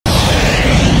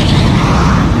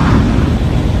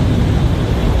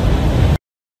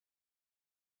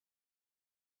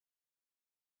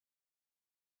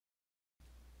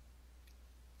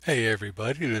Hey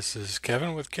everybody, this is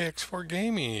Kevin with KX4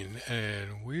 Gaming,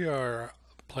 and we are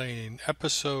playing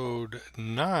episode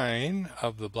 9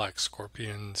 of the Black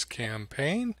Scorpions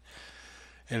campaign,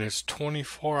 and it's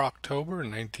 24 October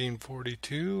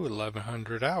 1942,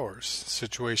 1100 hours.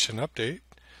 Situation update.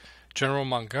 General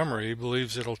Montgomery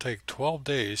believes it'll take 12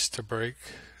 days to break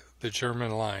the German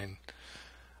line.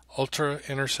 Ultra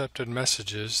intercepted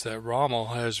messages that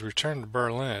Rommel has returned to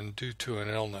Berlin due to an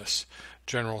illness.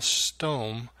 General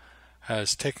Stone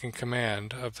has taken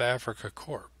command of the Africa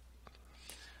Corps.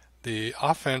 The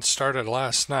offense started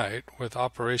last night with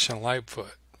Operation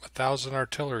Lightfoot. 1,000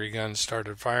 artillery guns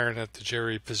started firing at the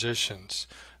Jerry positions.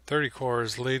 30 Corps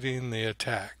is leading the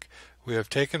attack. We have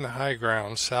taken the high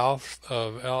ground south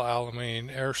of El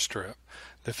Alamein airstrip.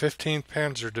 The 15th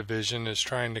Panzer Division is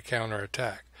trying to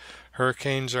counterattack.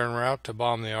 Hurricanes are en route to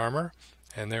bomb the armor,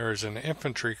 and there is an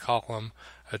infantry column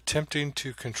attempting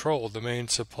to control the main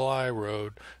supply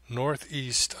road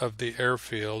northeast of the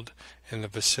airfield in the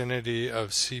vicinity of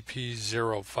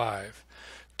CP-05.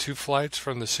 2 flights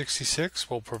from the 66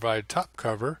 will provide top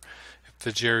cover if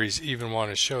the Jerrys even want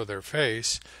to show their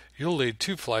face. You'll lead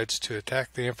 2 flights to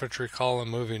attack the infantry column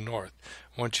moving north.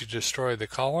 Once you destroy the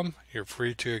column, you're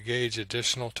free to engage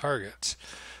additional targets.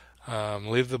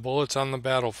 Leave the bullets on the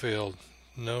battlefield.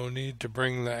 No need to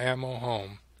bring the ammo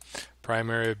home.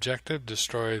 Primary objective,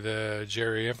 destroy the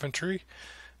Jerry infantry.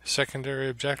 Secondary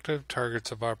objective,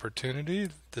 targets of opportunity.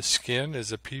 The skin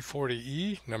is a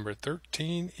P-40E, number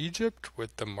 13, Egypt,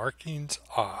 with the markings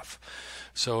off.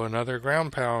 So another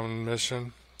ground pound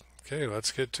mission. Okay,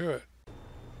 let's get to it.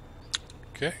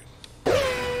 Okay.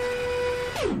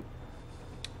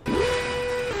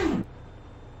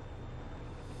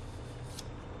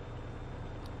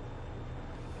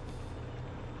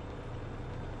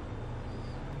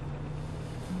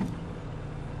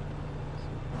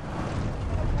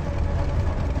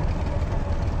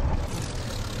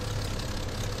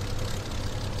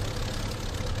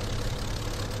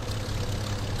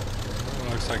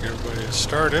 Looks like everybody has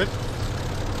started.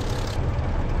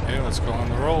 Okay, let's go on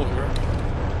the roll here.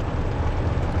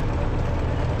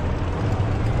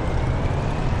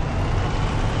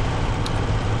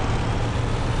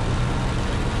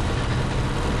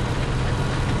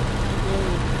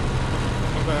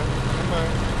 Come back, come back.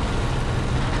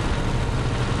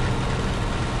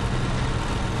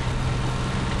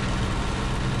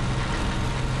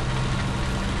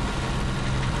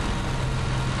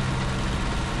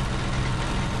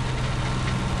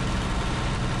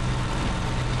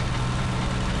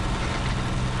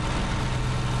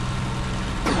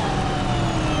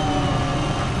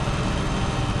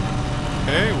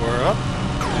 Okay, we're up.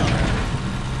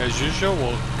 As usual,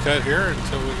 we'll cut here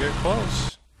until we get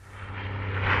close.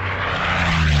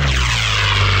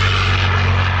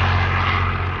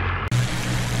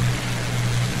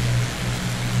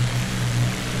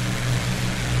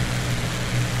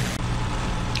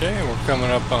 Okay, we're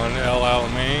coming up on El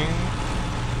Alamein.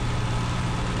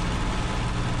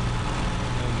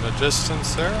 In the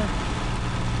distance there.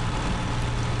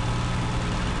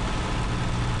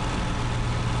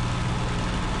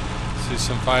 See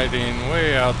some fighting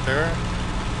way out there.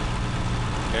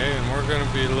 Okay, and we're going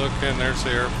to be looking, there's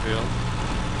the airfield.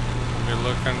 We'll be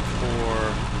looking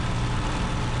for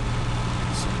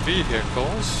some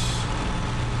vehicles.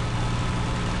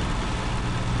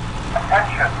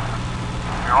 Attention!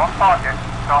 You're on target,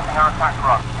 starting our attack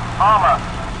run. Armor!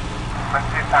 Ready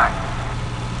to attack.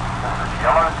 This is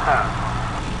Yellow 2.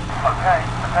 Okay,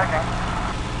 attacking.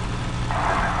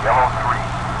 This is Yellow 3.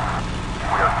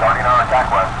 We are starting our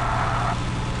attack run.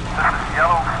 This is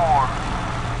Yellow 4.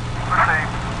 Proceed.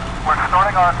 We're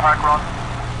starting our attack run.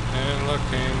 And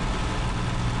looking.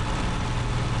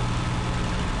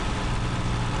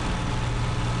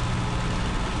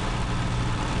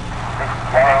 This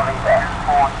is Yellow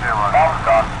 240.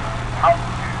 Oscar.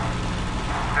 Altitude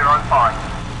 05.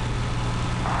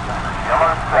 This is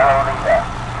Yellow 7.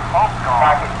 Oscar.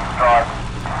 Target destroyed.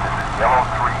 This is Yellow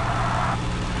 3.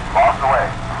 Lost away.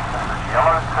 This is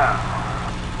Yellow 2.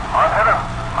 I'm hit him.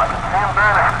 I can see him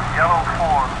there. This is Yellow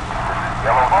 4. This is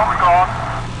Yellow 3. Gone.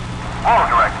 Auto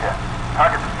direct hit.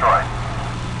 Target destroyed.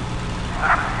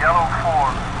 This is Yellow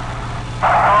 4.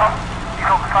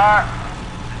 He's on fire.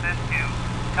 This is 2.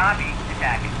 Copy.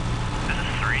 Attacking. This is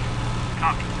 3.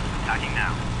 Copy. Attacking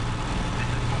now. This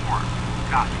is 4.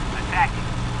 Copy. Attacking.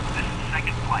 This is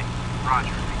second flight.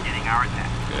 Roger. Beginning our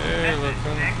attack. Okay, This is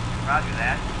looking. 6. Roger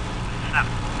that. This is 7.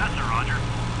 That's a Roger.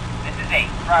 This is 8.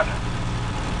 Roger.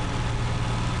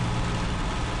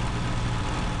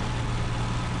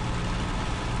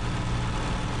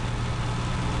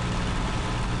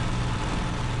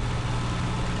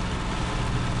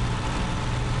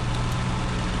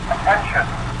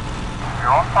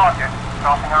 target,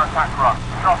 starting our attack run.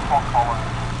 Transport following.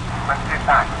 Ready to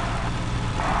attack.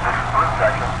 This is Blue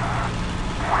Section.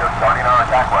 We are starting our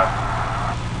attack run.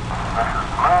 This is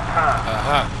Blue 2.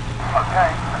 Aha. Okay,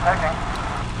 attacking.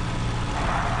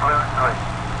 Blue 3.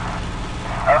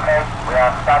 Okay, we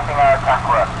are starting our attack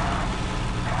run.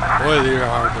 Boy, they're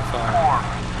hard to find.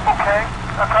 4. Okay,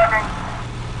 attacking.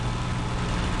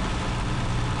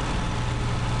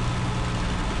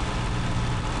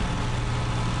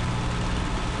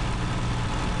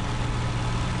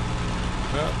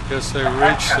 Well, guess they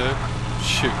reached it.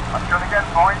 Shoot. I'm gonna get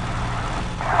point.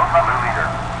 What's my blue leader?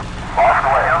 Lost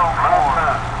away. Yellow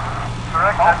 4.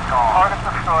 Directed. Target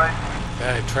destroyed.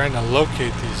 Yeah, trying to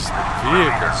locate these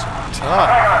vehicles are tough.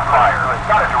 Target on fire.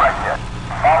 Got a direct hit.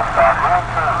 Ball stop. Blue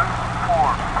 2.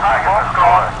 4. Target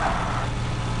destroyed.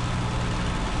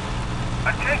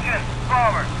 Attention,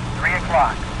 forward. 3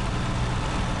 o'clock.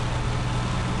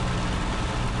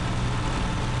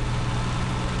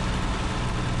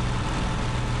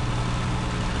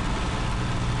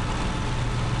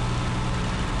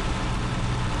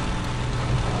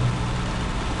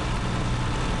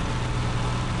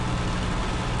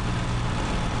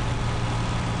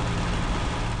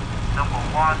 Number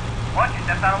 1. Watch it,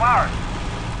 that's out of ours.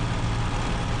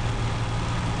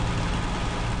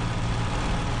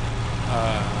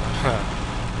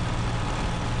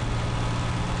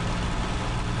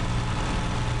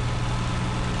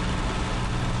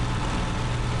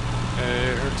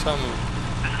 Hey, I heard something.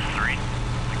 This is 3.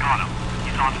 We got him.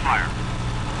 He's on fire.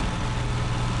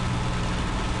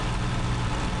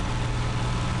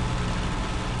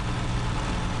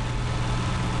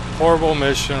 Horrible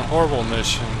mission, horrible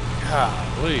mission.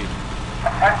 Golly.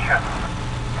 Attention.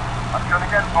 I'm gonna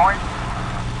get point.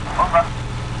 Over.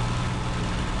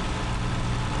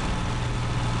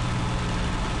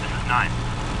 This is 9.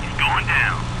 He's going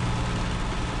down.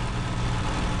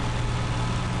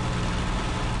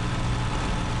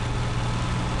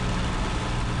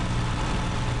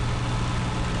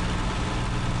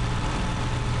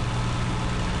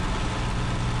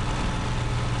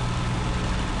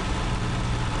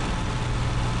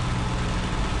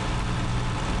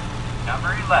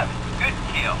 Number 11. Good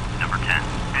kill. Number 10.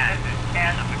 This is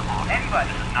 10. Anybody,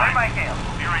 this is 9. Play my tail.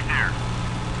 We'll be right there.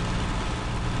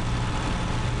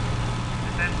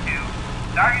 This is 2.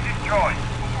 Target destroyed.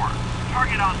 4.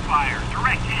 Target on fire.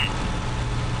 Direct hit.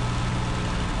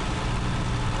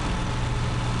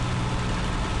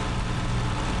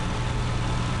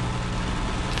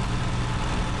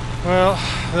 Well,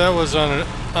 that was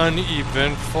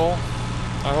uneventful.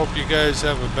 I hope you guys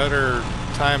have a better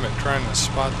time at trying to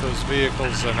spot those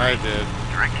vehicles than I did.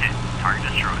 Direct hit. Target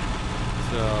destroyed.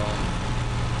 So,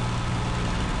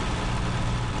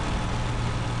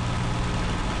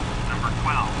 Number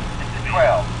 12. This is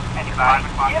 12. Anybody?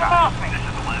 Get him off me. This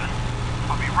is 11.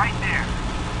 I'll be right there.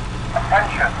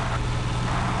 Attention.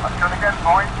 I'm gonna get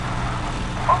point.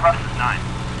 Over. This is 9.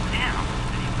 Damn.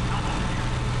 Didn't even come over here.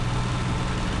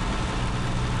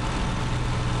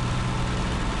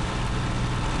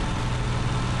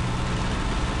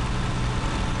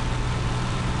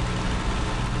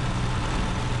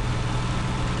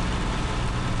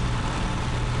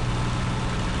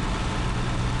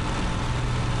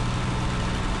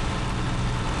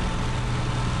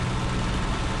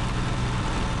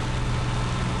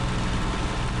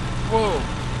 whoa.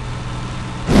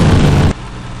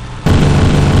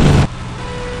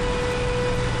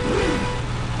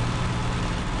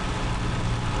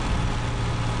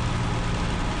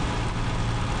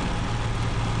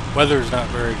 Weather's not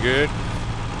very good.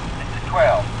 This is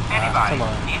 12. Anybody? Come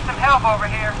on. Need some help over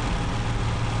here?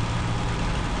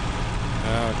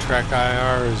 Track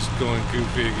IR is going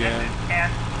goofy again. This is 10.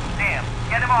 Damn.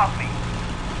 Get him off me.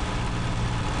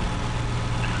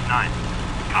 This is 9.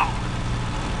 Go.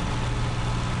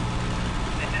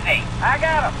 This is 8. I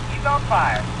got him. He's on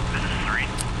fire. This is 3.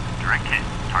 Direct hit.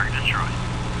 Target destroyed.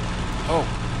 Oh.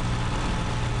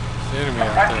 There's the enemy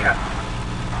out Attention. there.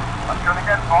 I'm gonna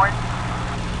get point.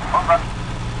 Over.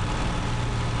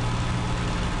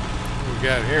 What we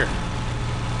got here?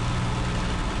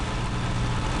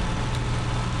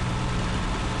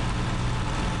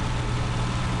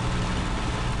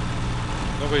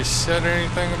 Nobody said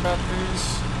anything about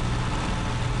these?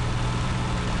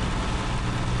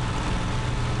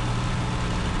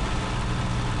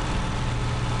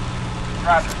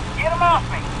 Roger. Get him off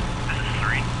me. This is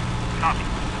 3. Copy.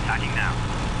 Attacking now.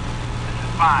 This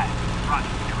is 5.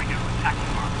 Roger. Here we go.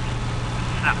 Attacking markers. This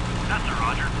is 7. That's a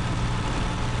Roger.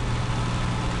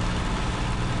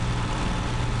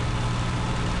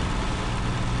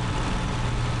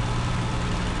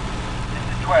 This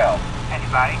is 12.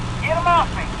 Anybody? Get him off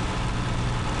me.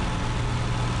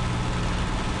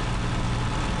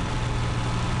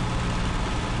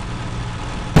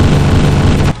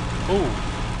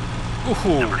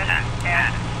 Number 10.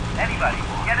 And anybody,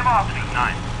 get him off This me. is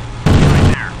 9. Right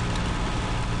there.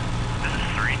 This is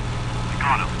 3. I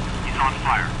got him. He's on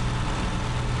fire.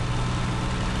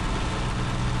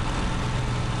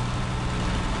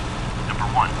 Number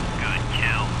 1. Good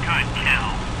kill. Good kill.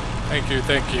 Thank you,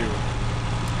 thank you.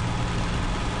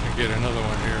 I get another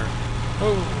one here.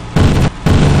 Oh.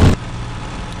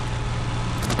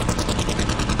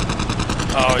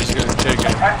 Oh, he's gonna take it.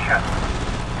 Attention.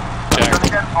 Jack.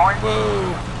 Get point.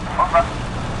 Whoa. Over.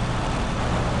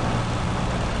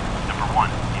 Number 1.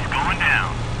 He's going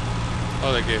down.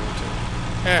 Oh, they gave it to me.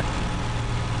 Eh.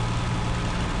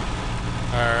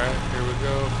 Alright, here we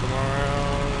go. Come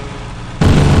around.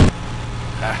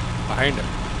 Ah, behind him.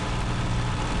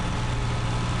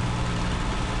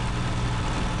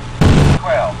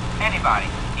 12. Anybody,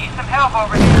 need some help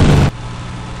over here?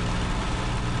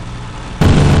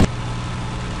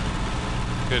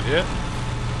 Good hit.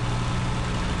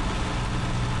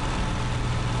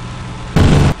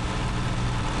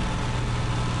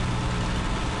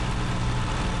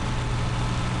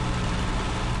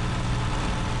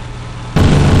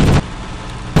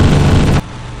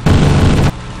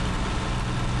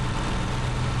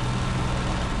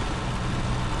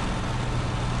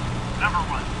 Number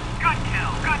 1. Good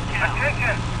kill. Good kill.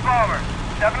 Attention, bomber.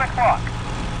 7 o'clock.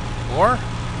 More?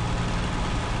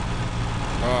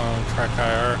 Oh, track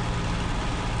IR.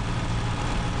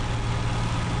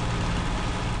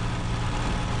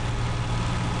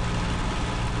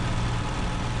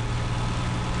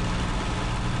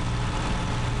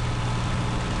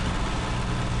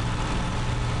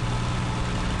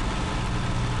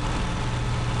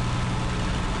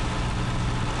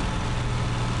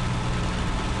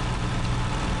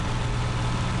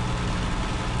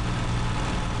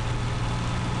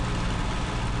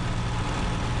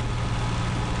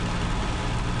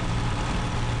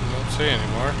 Don't see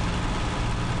anymore.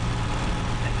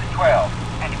 This is 12.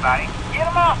 Anybody, get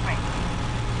him off me.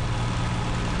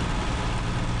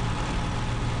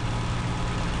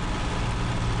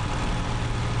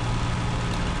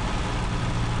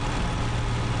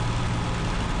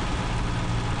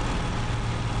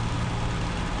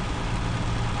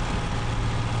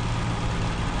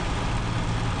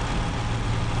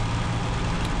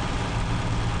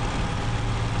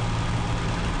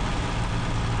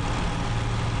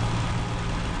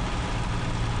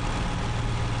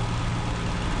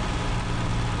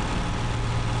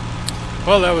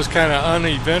 Well, that was kind of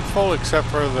uneventful, except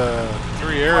for the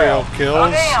 3 aerial kills.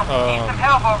 Oh, damn. Need some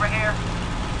help over here.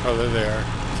 Oh, there they are.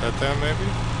 Is that them, maybe?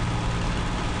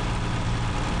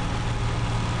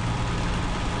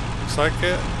 Looks like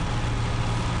it.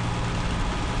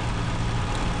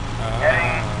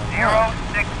 Heading Ah.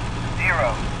 060.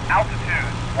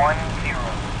 Altitude 10.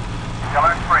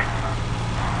 Yellow 3.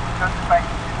 Suspect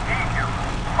is you.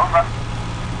 Over.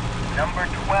 Number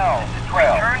 12.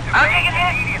 12. Return to base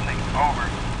immediately. Over.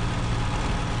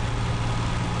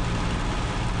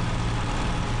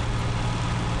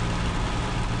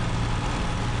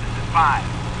 This is 5.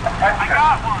 Attention. I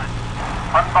got one.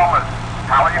 $1.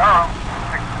 Tally home.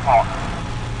 6 o'clock.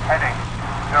 Heading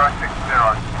 060.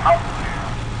 Altitude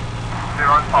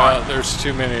 05. Well, there's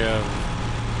too many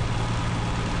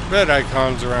red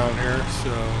icons around here,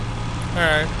 so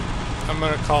alright. I'm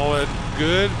gonna call it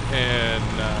good and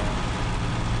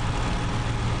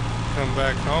come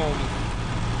back home.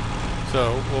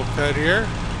 So we'll cut here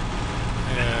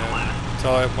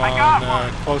until I'm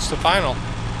on close to final.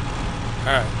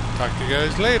 Alright, talk to you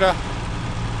guys later.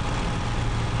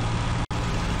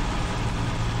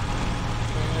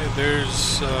 Okay,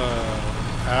 there's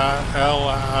El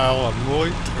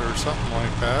Alamein or something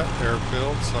like that,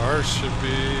 airfield. So ours should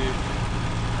be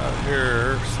out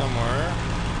here somewhere.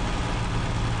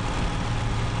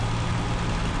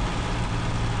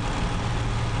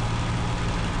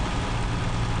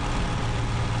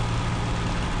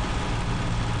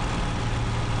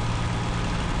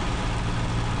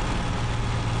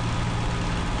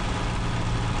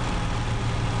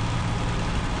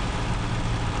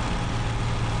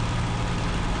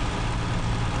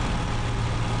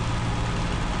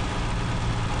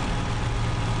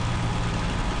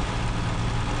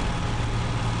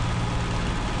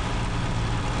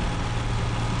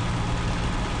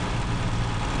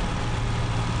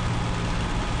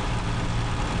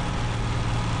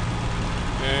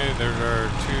 Okay, there are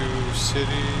 2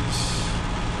 cities.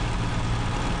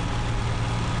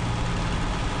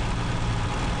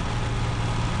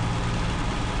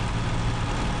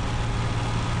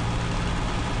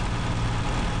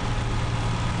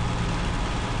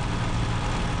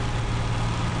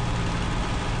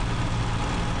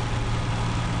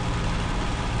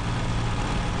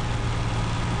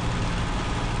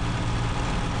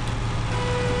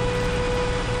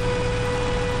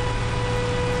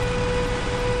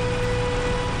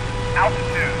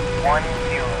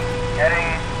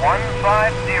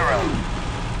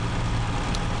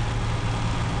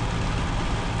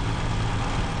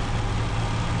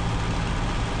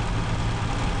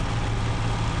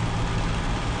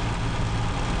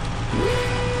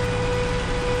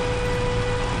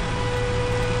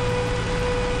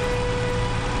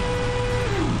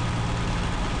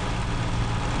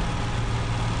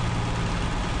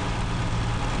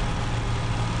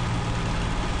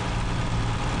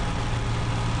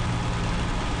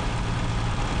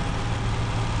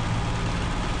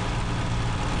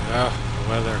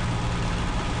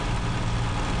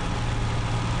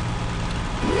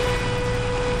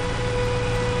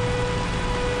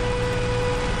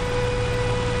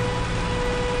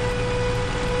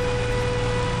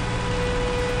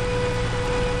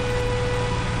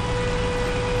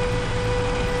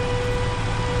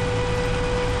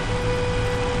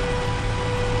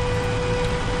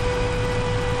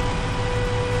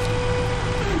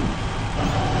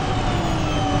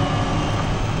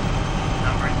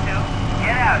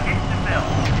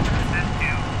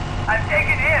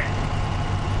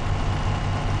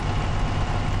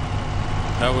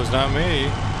 That was not me.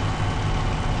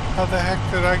 How the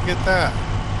heck did I get that?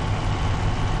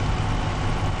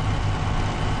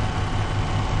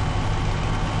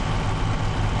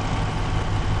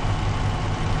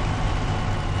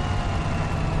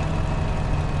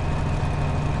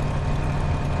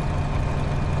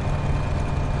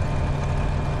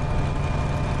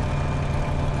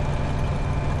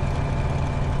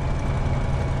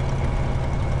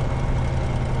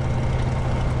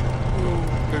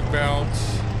 Ooh, big bounce.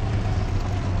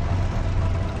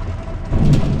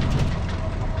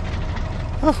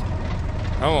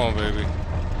 Come on, baby.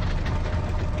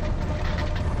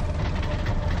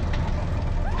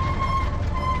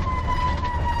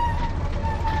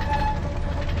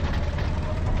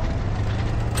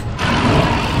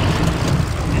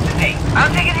 Hey,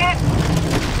 I'm taking hit.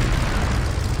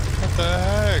 What the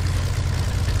heck?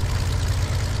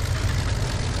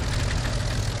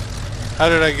 How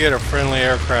did I get a friendly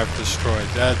aircraft destroyed?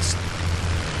 That's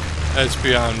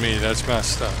beyond me. That's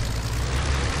messed up.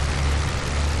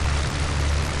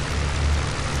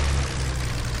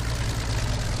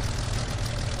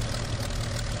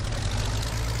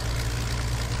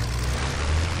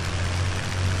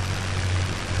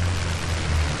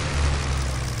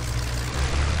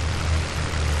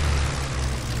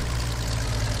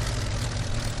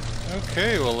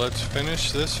 Okay, well, let's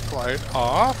finish this flight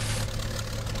off.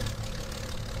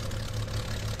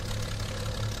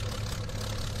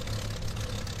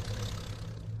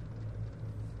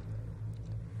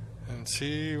 And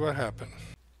see what happened.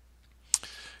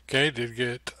 Okay, did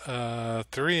get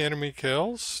 3 enemy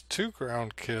kills, 2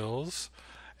 ground kills,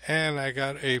 and I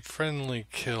got a friendly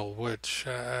kill, which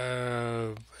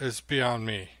is beyond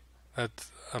me. I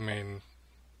mean,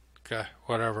 okay,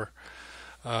 whatever.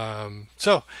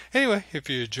 So, anyway, if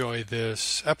you enjoy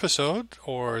this episode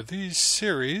or these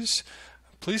series,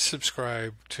 please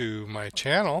subscribe to my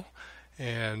channel,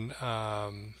 and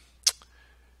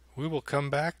we will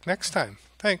come back next time.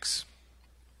 Thanks.